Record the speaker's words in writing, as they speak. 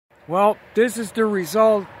Well, this is the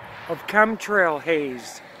result of chemtrail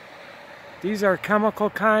haze. These are chemical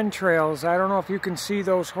contrails. I don't know if you can see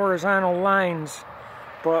those horizontal lines,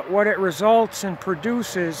 but what it results and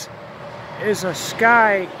produces is a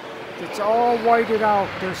sky that's all whited out.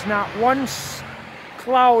 There's not one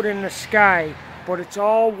cloud in the sky, but it's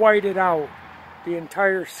all whited out. The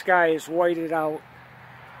entire sky is whited out.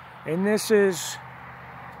 And this is,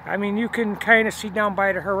 I mean, you can kind of see down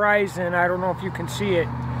by the horizon. I don't know if you can see it,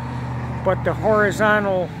 but the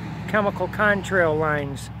horizontal chemical contrail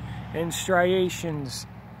lines and striations.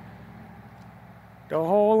 The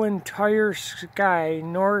whole entire sky,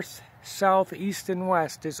 north, south, east, and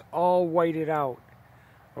west, is all whited out.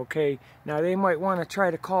 Okay, now they might want to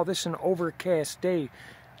try to call this an overcast day,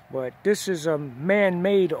 but this is a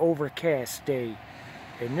man-made overcast day.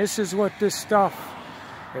 And this is what this stuff,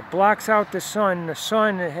 it blocks out the sun. The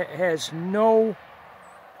sun has no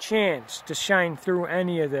chance to shine through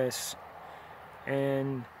any of this.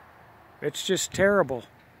 And it's just terrible.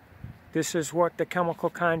 This is what the chemical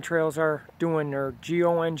contrails are doing. They're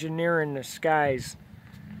geoengineering the skies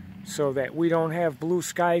so that we don't have blue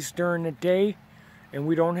skies during the day and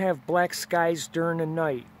we don't have black skies during the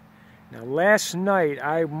night. Now, last night,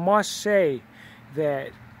 I must say that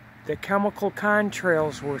the chemical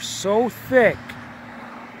contrails were so thick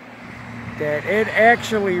that it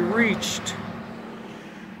actually reached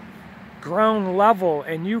ground level,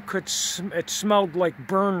 and you could, it smelled like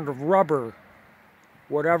burned rubber,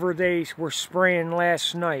 whatever they were spraying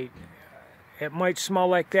last night. It might smell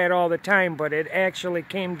like that all the time, but it actually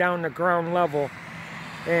came down to ground level,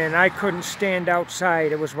 and I couldn't stand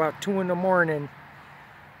outside. It was about 2 in the morning,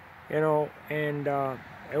 you know, and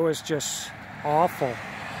it was just awful.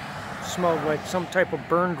 It smelled like some type of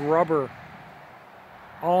burned rubber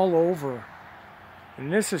all over. And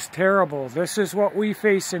this is terrible. This is what we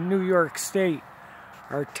face in New York State.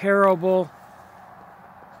 Our terrible,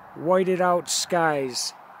 whited out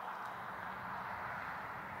skies.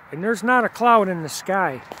 And there's not a cloud in the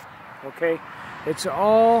sky, okay? It's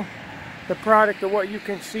all the product of what you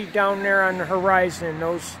can see down there on the horizon.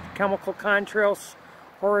 Those chemical contrails,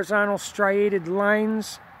 horizontal striated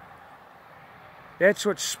lines. That's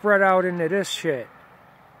what's spread out into this shit.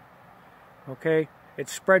 Okay? It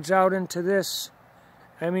spreads out into this.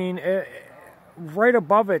 I mean, right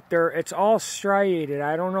above it, it's all striated.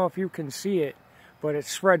 I don't know if you can see it, but it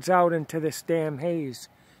spreads out into this damn haze.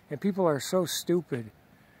 And people are so stupid.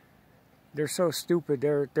 They're so stupid.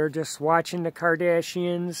 They're just watching the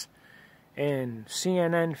Kardashians and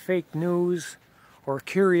CNN fake news or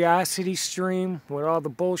Curiosity Stream with all the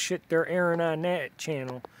bullshit they're airing on that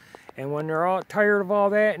channel. And when they're all tired of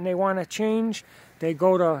all that and they want to change, they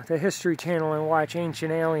go to the History Channel and watch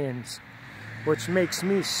Ancient Aliens, which makes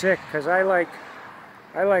me sick, because I like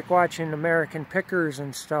watching American Pickers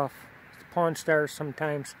and stuff, Pawn Stars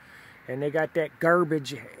sometimes, and they got that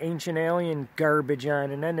garbage, Ancient Alien garbage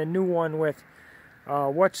on, and then the new one with,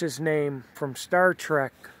 what's his name, from Star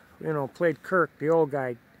Trek, you know, played Kirk, the old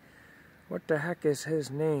guy. What the heck is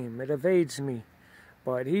his name? It evades me.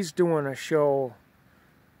 But he's doing a show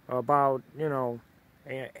about, you know,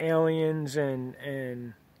 aliens and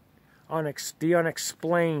the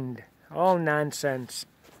unexplained. All nonsense.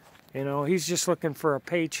 You know, he's just looking for a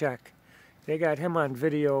paycheck. They got him on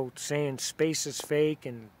video saying space is fake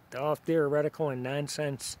and all theoretical and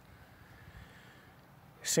nonsense.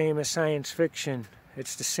 Same as science fiction.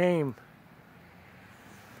 It's the same.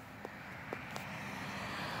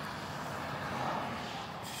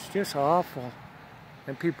 It's just awful.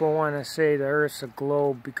 And people want to say the Earth's a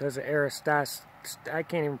globe because of Eratosthenes. I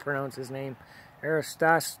can't even pronounce his name.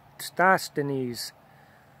 Eratosthenes.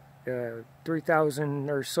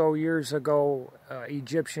 3,000 or so years ago,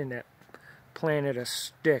 Egyptian that planted a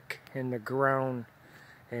stick in the ground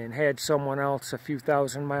and had someone else a few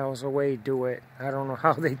thousand miles away do it. I don't know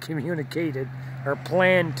how they communicated or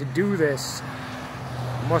planned to do this.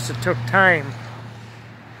 It must have took time,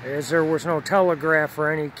 as there was no telegraph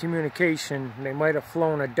or any communication. They might have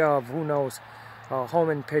flown a dove, who knows, a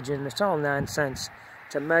homing pigeon. It's all nonsense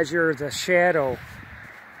to measure the shadow.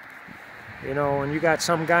 You know, and you got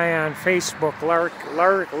some guy on Facebook,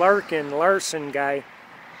 Larson guy,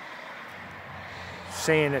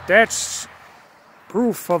 saying that that's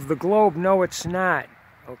proof of the globe. No, it's not,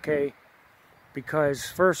 okay? Because,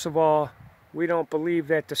 first of all, we don't believe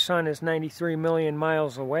that the sun is 93 million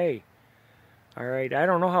miles away. All right, I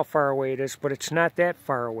don't know how far away it is, but it's not that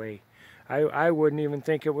far away. I wouldn't even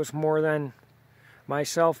think it was more than,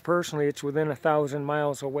 myself personally, it's within 1,000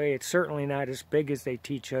 miles away. It's certainly not as big as they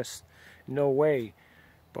teach us. No way.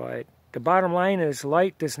 But the bottom line is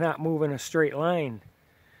light does not move in a straight line.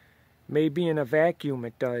 Maybe in a vacuum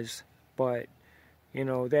it does, but you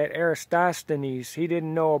know, that Eratosthenes, he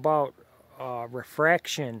didn't know about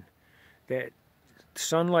refraction, that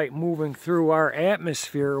sunlight moving through our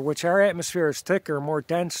atmosphere, which our atmosphere is thicker, more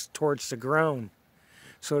dense towards the ground.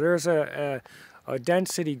 So there's a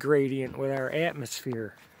density gradient with our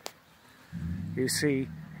atmosphere. You see,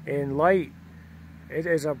 in light, it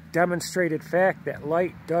is a demonstrated fact that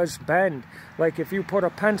light does bend. Like if you put a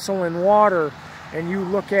pencil in water and you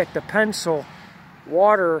look at the pencil,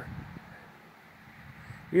 water,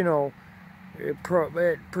 you know, it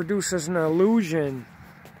produces an illusion.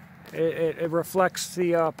 It reflects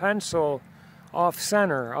the pencil off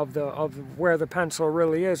center of where the pencil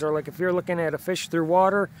really is. Or like if you're looking at a fish through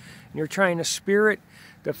water and you're trying to spear it,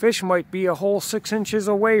 the fish might be a whole 6 inches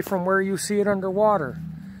away from where you see it underwater.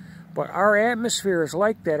 But our atmosphere is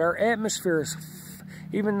like that. Our atmosphere is,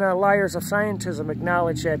 even the liars of scientism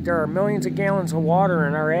acknowledge that there are millions of gallons of water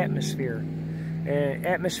in our atmosphere. And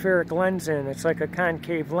atmospheric lensing, it's like a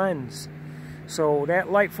concave lens. So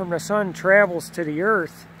that light from the sun travels to the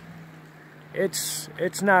earth.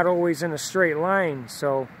 It's not always in a straight line.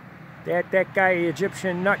 So that guy,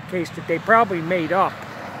 Egyptian nutcase that they probably made up.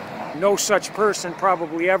 No such person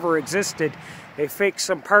probably ever existed. They fake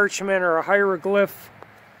some parchment or a hieroglyph.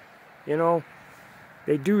 You know,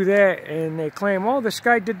 they do that and they claim, oh, this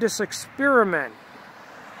guy did this experiment.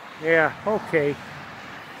 Yeah, okay.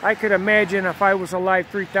 I could imagine if I was alive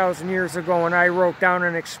 3,000 years ago and I wrote down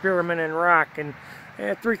an experiment in rock, and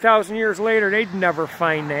 3,000 years later they'd never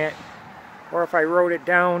find that. Or if I wrote it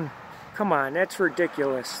down, come on, that's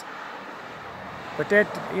ridiculous. But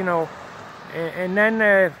that, you know, and then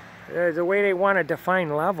the way they want to define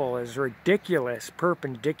level is ridiculous.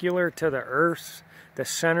 Perpendicular to the earth, the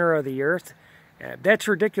center of the earth. That's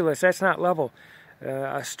ridiculous. That's not level.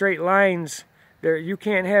 Straight lines, you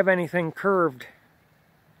can't have anything curved.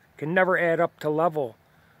 Can never add up to level.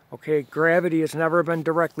 Okay, gravity has never been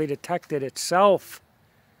directly detected itself.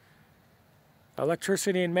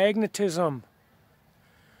 Electricity and magnetism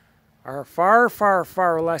are far, far,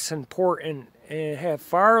 far less important and have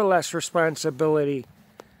far less responsibility.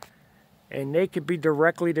 And they could be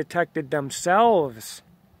directly detected themselves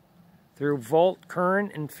through volt,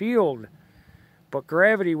 current, and field. But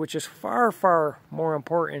gravity, which is far, far more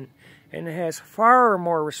important and it has far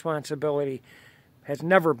more responsibility, has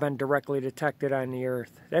never been directly detected on the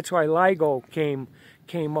Earth. That's why LIGO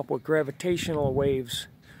came up with gravitational waves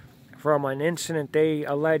from an incident they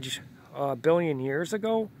allege a billion years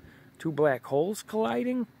ago, 2 black holes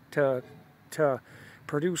colliding to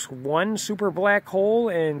produce one super black hole,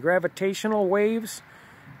 and gravitational waves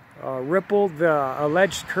rippled the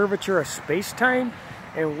alleged curvature of space-time,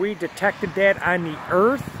 and we detected that on the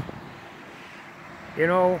Earth. You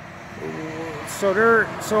know, so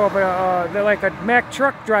if like a Mack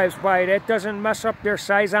truck drives by, that doesn't mess up their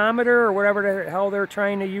seismometer or whatever the hell they're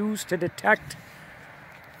trying to use to detect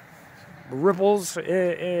ripples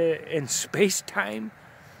in space-time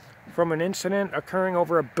from an incident occurring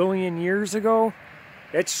over 1 billion years ago.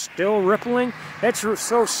 It's still rippling. That's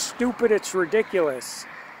so stupid, it's ridiculous.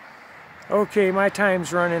 Okay, my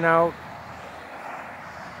time's running out.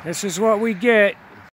 This is what we get.